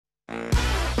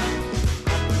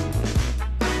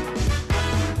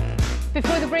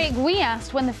break, we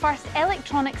asked when the first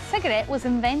electronic cigarette was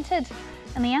invented.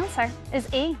 And the answer is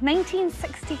A,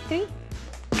 1963.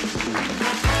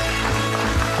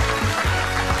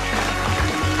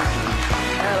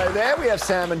 Hello there, we have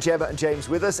Sam and Gemma and James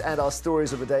with us, and our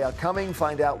stories of the day are coming.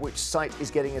 Find out which site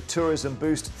is getting a tourism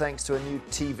boost thanks to a new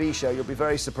TV show. You'll be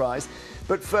very surprised.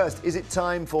 But first, is it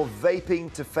time for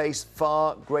vaping to face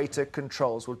far greater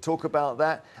controls? We'll talk about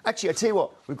that. Actually, I tell you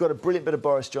what, we've got a brilliant bit of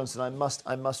Boris Johnson. I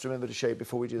must remember to show you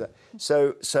before we do that.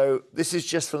 So this is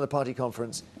just from the party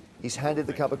conference. He's handed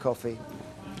the cup of coffee.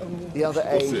 The other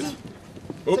aide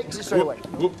takes it straight away.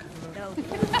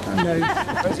 No.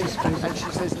 And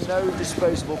she says no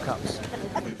disposable cups.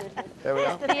 There we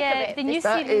are.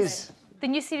 The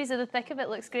new series of The Thick of It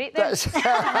looks great there.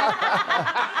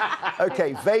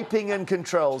 OK, vaping and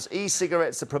controls.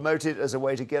 E-cigarettes are promoted as a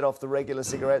way to get off the regular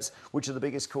cigarettes, which are the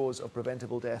biggest cause of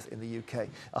preventable death in the UK.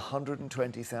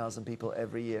 120,000 people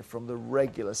every year from the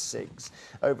regular cigs.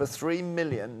 Over 3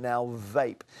 million now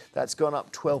vape. That's gone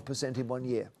up 12% in 1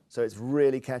 year. So it's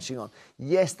really catching on.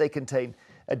 Yes, they contain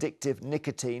addictive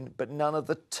nicotine, but none of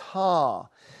the tar.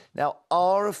 Now,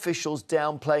 are officials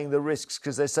downplaying the risks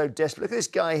because they're so desperate? Look at this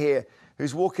guy here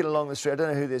who's walking along the street. I don't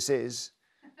know who this is.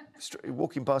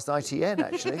 Walking past ITN,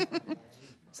 actually.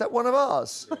 Is that one of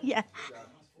ours? Yeah.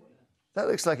 That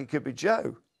looks like it could be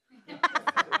Joe.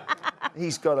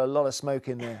 He's got a lot of smoke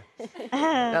in there.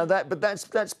 Now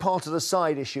that's part of the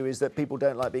side issue, is that people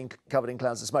don't like being covered in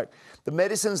clouds of smoke. The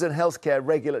Medicines and Healthcare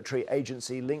Regulatory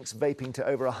Agency links vaping to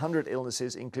over 100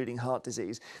 illnesses, including heart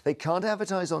disease. They can't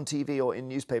advertise on TV or in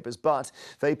newspapers, but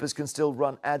vapers can still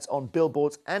run ads on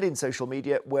billboards and in social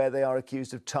media where they are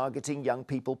accused of targeting young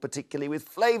people, particularly with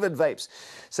flavoured vapes.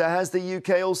 So has the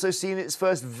UK also seen its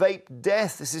first vape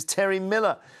death? This is Terry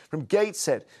Miller from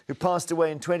Gateshead, who passed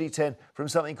away in 2010 from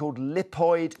something called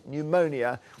lipoid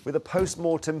pneumonia, with a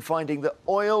post-mortem finding that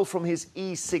oil from his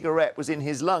e-cigarette was in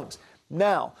his lungs.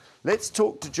 Now, let's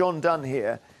talk to John Dunn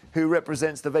here, who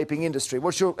represents the vaping industry.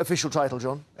 What's your official title,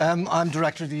 John? I'm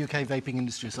director of the UK Vaping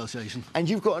Industry Association. And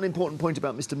you've got an important point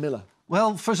about Mr. Miller.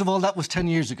 Well, first of all, that was 10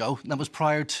 years ago. That was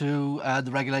prior to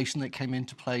the regulation that came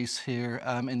into place here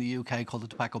in the UK called the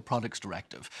Tobacco Products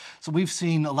Directive. So we've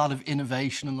seen a lot of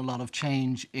innovation and a lot of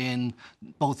change in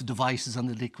both the devices and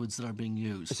the liquids that are being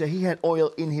used. So he had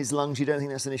oil in his lungs. You don't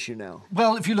think that's an issue now?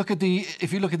 Well, if you look at the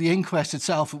inquest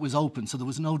itself, it was open, so there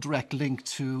was no direct link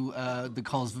to the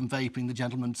cause of vaping. The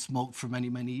gentleman smoked for many,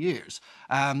 many years.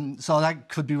 So that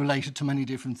could be related to many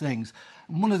different things.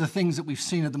 One of the things that we've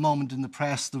seen at the moment in the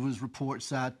press, there was reports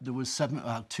that there was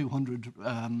 200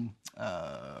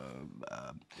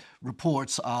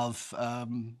 reports of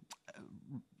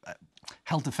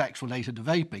health effects related to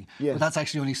vaping. Yeah. But that's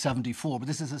actually only 74. But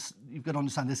this is you've got to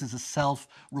understand, this is a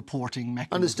self-reporting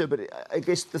mechanism. Understood, but I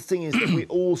guess the thing is that we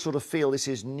all sort of feel this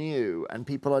is new and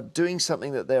people are doing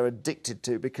something that they're addicted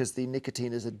to because the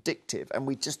nicotine is addictive, and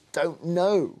we just don't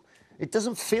know. It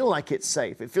doesn't feel like it's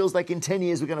safe. It feels like in 10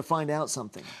 years we're going to find out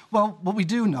something. Well, what we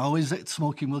do know is that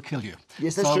smoking will kill you.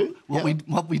 Yes, that's true.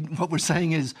 What we're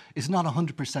saying is it's not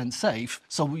 100% safe.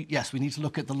 So yes, we need to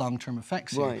look at the long-term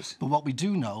effects here. Right. But what we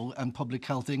do know, and Public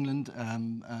Health England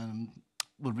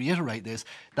will reiterate this,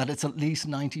 that it's at least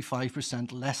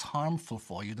 95% less harmful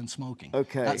for you than smoking.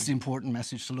 Okay. That's the important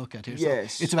message to look at here.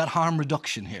 Yes. So it's about harm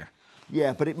reduction here.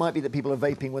 Yeah, but it might be that people are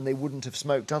vaping when they wouldn't have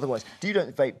smoked otherwise. You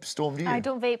don't vape, Storm, do you? I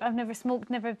don't vape. I've never smoked,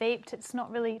 never vaped. It's not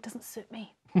really, it doesn't suit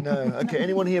me. No. OK,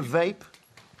 anyone here vape?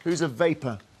 Who's a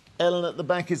vapor? Ellen at the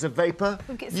back is a vapor.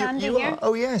 We've got Sandy you here. Are?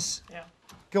 Oh, yes. Yeah.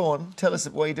 Go on, tell us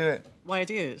why you do it. Why I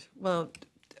do it? Well,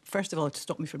 first of all, to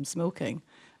stop me from smoking.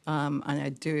 And I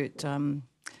do it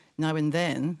now and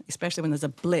then, especially when there's a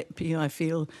blip, I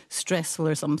feel stressful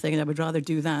or something, and I would rather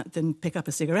do that than pick up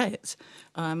a cigarette.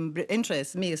 But it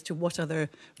interests me as to what other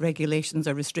regulations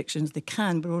or restrictions they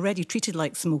can. We're already treated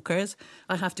like smokers.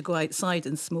 I have to go outside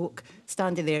and smoke,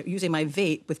 standing there using my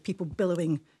vape with people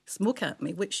billowing smoke at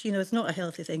me, which, is not a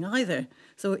healthy thing either.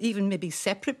 So even maybe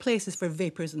separate places for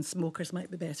vapors and smokers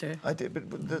might be better. I do,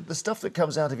 but the stuff that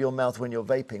comes out of your mouth when you're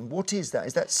vaping, what is that?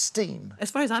 Is that steam? As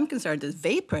far as I'm concerned, it's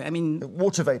vapour. I mean...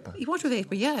 Water vapour? Water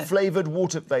vapour, yeah. Flavoured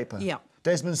water vapour? Yeah.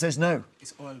 Desmond says no.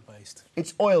 It's oil-based.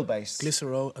 It's oil-based?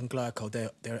 Glycerol and glycol,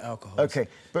 they're alcohols. OK,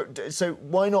 but so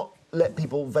why not let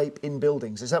people vape in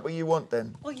buildings? Is that what you want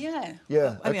then? Oh, yeah.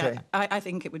 Yeah, I OK. mean, I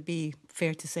think it would be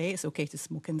fair to say it's OK to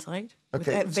smoke inside,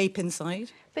 OK. vape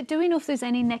inside. But do we know if there's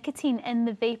any nicotine in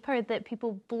the vapour that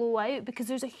people blow out? Because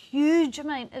there's a huge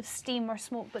amount of steam or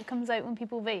smoke that comes out when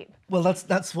people vape. Well,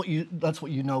 that's what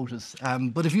you notice.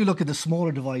 But if you look at the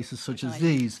smaller devices such as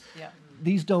these,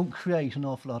 these don't create an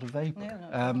awful lot of vapour.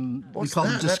 We call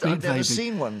them That? discrete I've never vaping.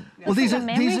 seen one. Well, these like a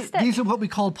memory stick. these are what we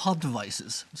call pod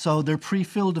devices. So they're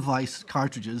pre-filled device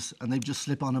cartridges, and they just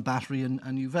slip on a battery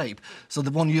and you vape. So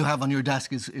the one you have on your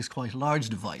desk is quite a large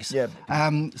device. Yeah.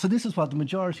 So this is what the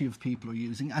majority of people are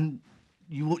using, and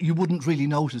you wouldn't really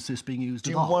notice this being used Do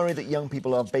at you all. worry that young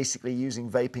people are basically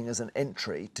using vaping as an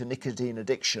entry to nicotine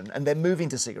addiction and they're moving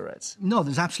to cigarettes? No,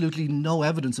 there's absolutely no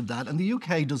evidence of that, and the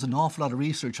UK does an awful lot of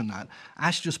research on that.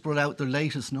 Ash just brought out their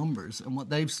latest numbers, and what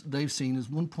they've seen is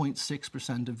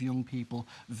 1.6% of young people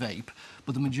vape,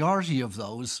 but the majority of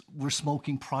those were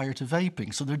smoking prior to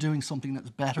vaping, so they're doing something that's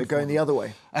better. They're going the other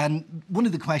way. And one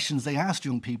of the questions they asked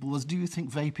young people was, "Do you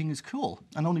think vaping is cool?"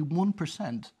 And only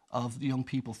 1% of the young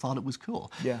people thought it was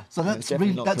cool. Yeah, So no, it's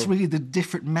definitely not cool. really the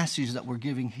different message that we're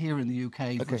giving here in the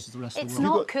UK versus the rest of It's the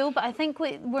world. not cool, but I think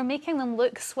we're making them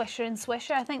look swisher and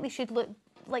swisher. I think they should look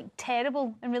like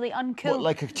terrible and really uncool. What,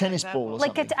 like a tennis ball or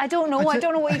Like something? I don't know. I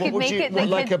don't know what you What could would make you- it. what, that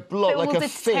like could- a block, that will like a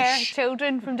deter fish?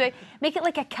 children from doing. Make it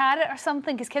like a carrot or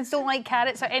something, because kids don't like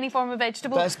carrots or any form of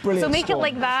vegetable. That's brilliant, So make Storm. it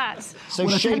like that. So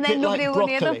shape and then it nobody like will go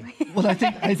near them. broccoli. Well,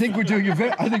 I think we're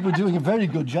doing a very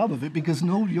good job of it, because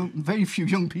very few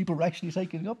young people are actually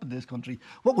taking it up in this country.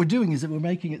 What we're doing is that we're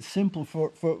making it simple for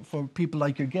people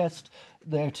like your guest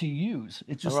there to use.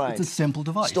 It's just Right. it's a simple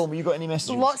device. Storm, you got any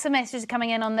messages? Lots of messages coming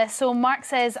in on this. So Mark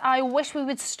says, I wish we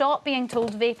would stop being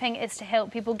told vaping is to help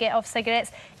people get off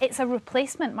cigarettes. It's a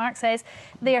replacement, Mark says.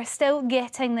 They are still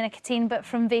getting the nicotine, but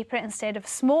from vapour instead of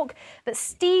smoke. But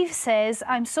Steve says,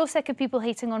 I'm so sick of people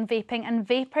hating on vaping, and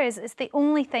vapors is the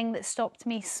only thing that stopped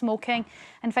me smoking.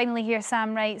 And finally here,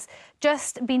 Sam writes,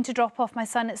 just been to drop off my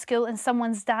son at school and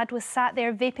someone's dad was sat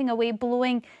there vaping away,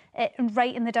 blowing it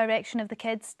right in the direction of the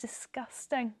kids.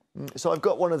 Disgusting. So I've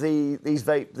got one of the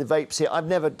vapes here. I've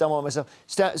never done one myself.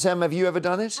 Sam, have you ever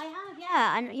done it? I have,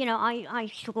 yeah, and you know,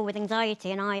 I struggle with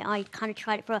anxiety, and I kind of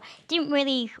tried it for. Didn't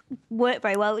really work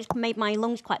very well. It made my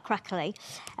lungs quite crackly.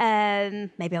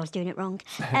 Maybe I was doing it wrong.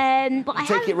 But I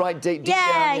Take it right deep yeah,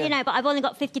 down, yeah. you know. But I've only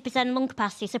got 50% lung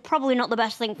capacity, so probably not the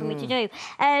best thing for me to do.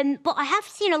 But I have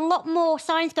seen a lot more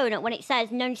signs going up when it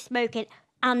says no smoking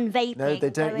and vaping. No, they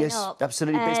don't. going Yes, up.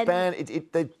 absolutely. But it's banned.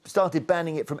 They started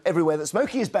banning it from everywhere that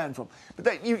smoking is banned from.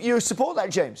 But you support that,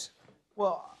 James?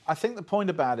 Well, I think the point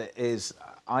about it is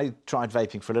I tried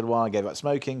vaping for a little while. I gave up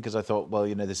smoking because I thought, well,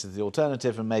 you know, this is the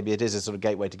alternative and maybe it is a sort of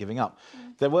gateway to giving up.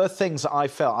 There were things that I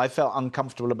felt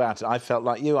uncomfortable about it. I felt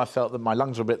like you. I felt that my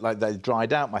lungs were a bit like they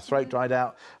dried out, my throat dried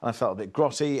out, and I felt a bit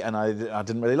grotty, and I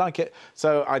didn't really like it.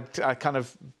 So I kind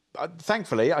of...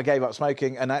 thankfully, I gave up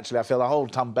smoking, and actually I feel a whole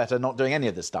ton better not doing any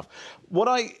of this stuff. What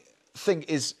I think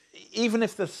is, even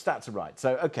if the stats are right,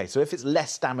 so if it's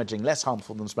less damaging, less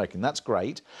harmful than smoking, that's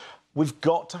great. We've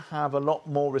got to have a lot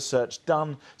more research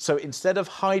done. So instead of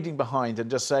hiding behind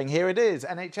and just saying, here it is,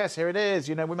 NHS, here it is,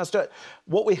 you know, we must do it.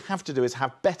 What we have to do is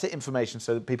have better information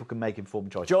so that people can make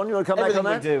informed choices. John, you want to come back on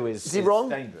that? Everything we do is he wrong?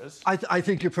 dangerous. I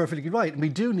think you're perfectly right. We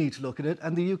do need to look at it,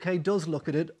 and the UK does look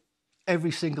at it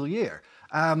every single year.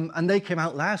 And they came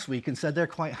out last week and said they're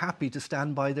quite happy to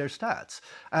stand by their stats.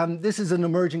 This is an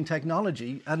emerging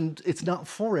technology, and it's not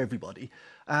for everybody.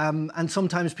 And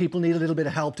sometimes people need a little bit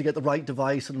of help to get the right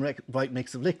device and the right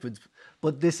mix of liquids.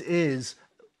 But this is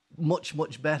much,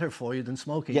 much better for you than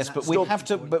smoking. Yes, but we have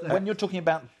to... But when you're talking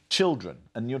about children,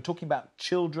 and you're talking about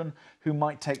children who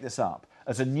might take this up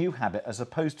as a new habit, as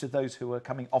opposed to those who are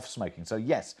coming off smoking. So,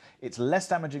 yes, it's less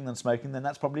damaging than smoking, then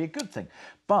that's probably a good thing.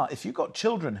 But if you've got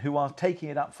children who are taking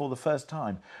it up for the first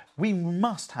time, we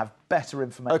must have better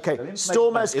information. OK, So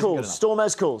Storm has isn't good calls. enough. Storm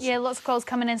has calls. Yeah, lots of calls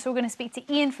coming in. So we're going to speak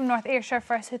to Ian from North Ayrshire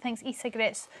first, who thinks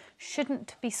e-cigarettes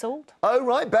shouldn't be sold. Oh,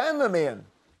 right, ban them, Ian.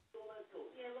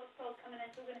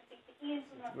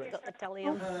 Got the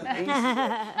Dalium.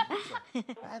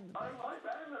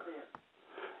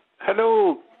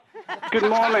 Hello. Good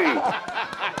morning.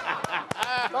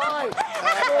 Hi,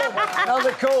 Storm,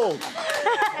 another call.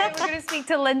 We're going to speak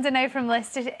to Linda now from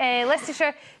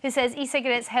Leicestershire, who says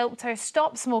e-cigarettes helped her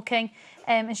stop smoking,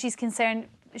 and she's concerned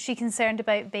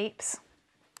about vapes.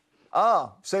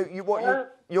 Ah, so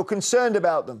you're concerned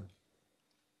about them?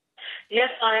 Yes,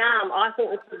 I am. I think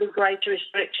there should be greater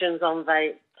restrictions on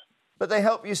vapes. But they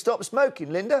help you stop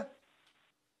smoking, Linda?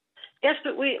 Yes,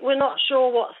 but we're not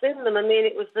sure what's in them. I mean,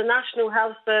 it was the National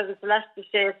Health Service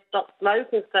Leicestershire Stop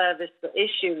Smoking Service that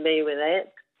issued me with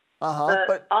it.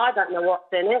 But I don't know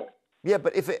what's in it. Yeah,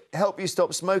 but if it helped you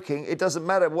stop smoking, it doesn't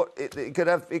matter what it could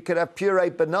have. It could have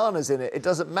pureed bananas in it. It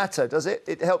doesn't matter, does it?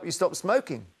 It helped you stop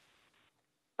smoking.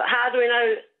 But how do we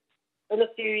know in a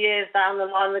few years down the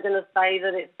line they're going to say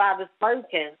that it's bad as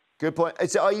smoking? Good point.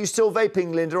 Are you still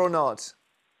vaping, Linda, or not?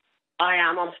 I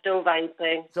am. I'm still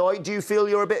vaping. So do you feel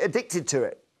you're a bit addicted to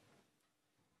it?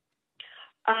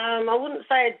 I wouldn't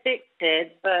say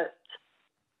addicted, but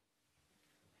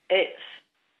it's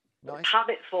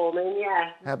habit forming,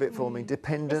 yeah. Habit forming.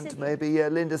 Dependent, maybe. Yeah,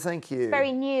 Linda, thank you. It's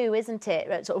very new, isn't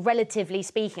it? Sort of relatively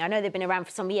speaking. I know they've been around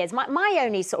for some years. My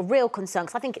only sort of real concern,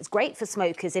 because I think it's great for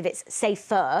smokers if it's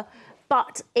safer,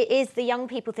 but it is the young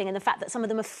people thing and the fact that some of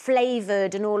them are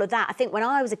flavoured and all of that. I think when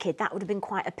I was a kid, that would have been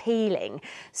quite appealing.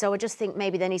 So I just think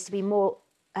maybe there needs to be more...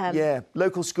 Yeah,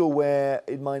 local school where,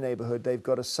 in my neighbourhood, they've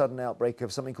got a sudden outbreak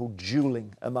of something called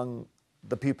juuling among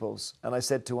the pupils. And I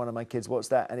said to one of my kids, what's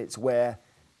that? And it's where...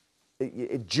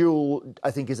 Juul,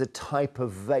 I think, is a type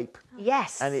of vape.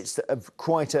 Yes. And it's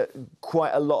quite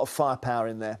a lot of firepower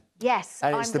in there. Yes,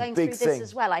 and I'm it's the going big through this thing.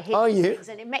 as well. I hear Are these you? things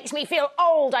and it makes me feel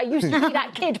old. I used to be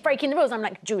that kid breaking the rules. I'm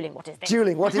like, juuling, what is this?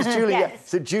 Juuling, what is juuling? Yes. Yeah.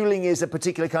 So juuling is a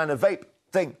particular kind of vape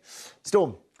thing.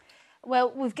 Storm.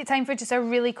 Well, we've got time for just a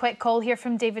really quick call here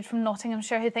from David from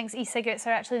Nottinghamshire, who thinks e-cigarettes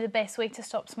are actually the best way to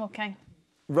stop smoking.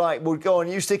 Right, well, go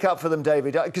on. You stick up for them,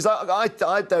 David, because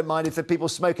I don't mind if the people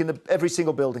smoke in every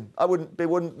single building. It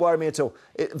wouldn't worry me at all.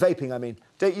 Vaping, I mean.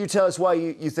 Don't you tell us why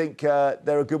you think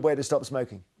they're a good way to stop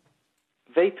smoking?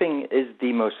 Vaping is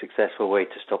the most successful way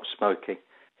to stop smoking.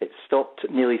 It's stopped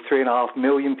nearly 3.5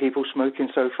 million people smoking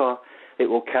so far. It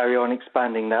will carry on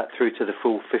expanding that through to the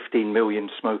full 15 million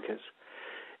smokers.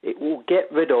 It will get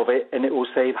rid of it, and it will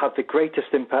have the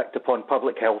greatest impact upon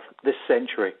public health this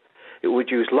century. It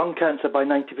would reduce lung cancer by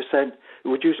 90%. It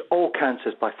would reduce all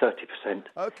cancers by 30%.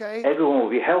 OK. Everyone will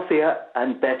be healthier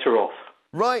and better off.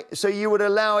 Right, so you would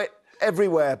allow it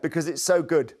everywhere because it's so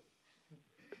good?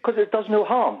 Because it does no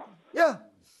harm. Yeah.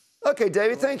 OK,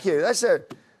 David, thank you.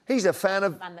 He's a fan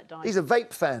of... He's a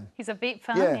vape fan. He's a vape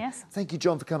fan, yeah. yes. Thank you,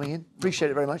 John, for coming in.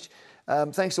 Appreciate it very much.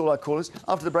 Thanks to all our callers.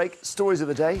 After the break, stories of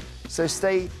the day. So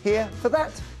stay here for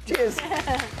that. Cheers.